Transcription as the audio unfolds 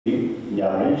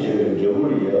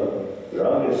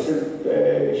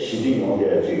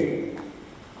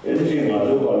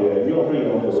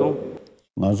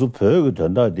나도 벽이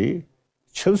된다디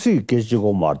철수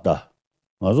깨지고 말다.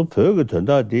 나도 벽이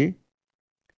된다디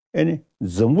아니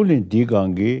전부는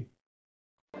디강기.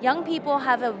 Young people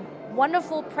have a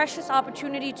wonderful, precious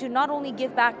opportunity to not only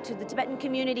give back to the Tibetan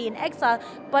community in exile,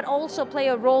 but also play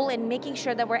a role in making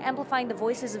sure that we're amplifying the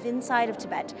voices of inside of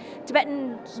Tibet.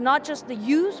 Tibetans, not just the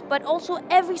youth, but also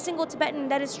every single Tibetan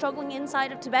that is struggling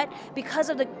inside of Tibet because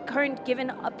of the current given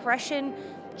oppression,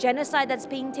 genocide that's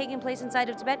being taking place inside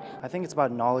of Tibet. I think it's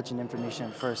about knowledge and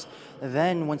information first.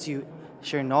 Then once you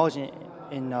share knowledge in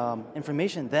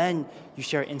information, then you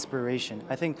share inspiration.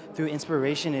 I think through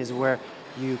inspiration is where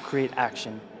you create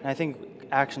action. And I think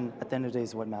action at the end of the day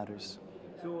is what matters.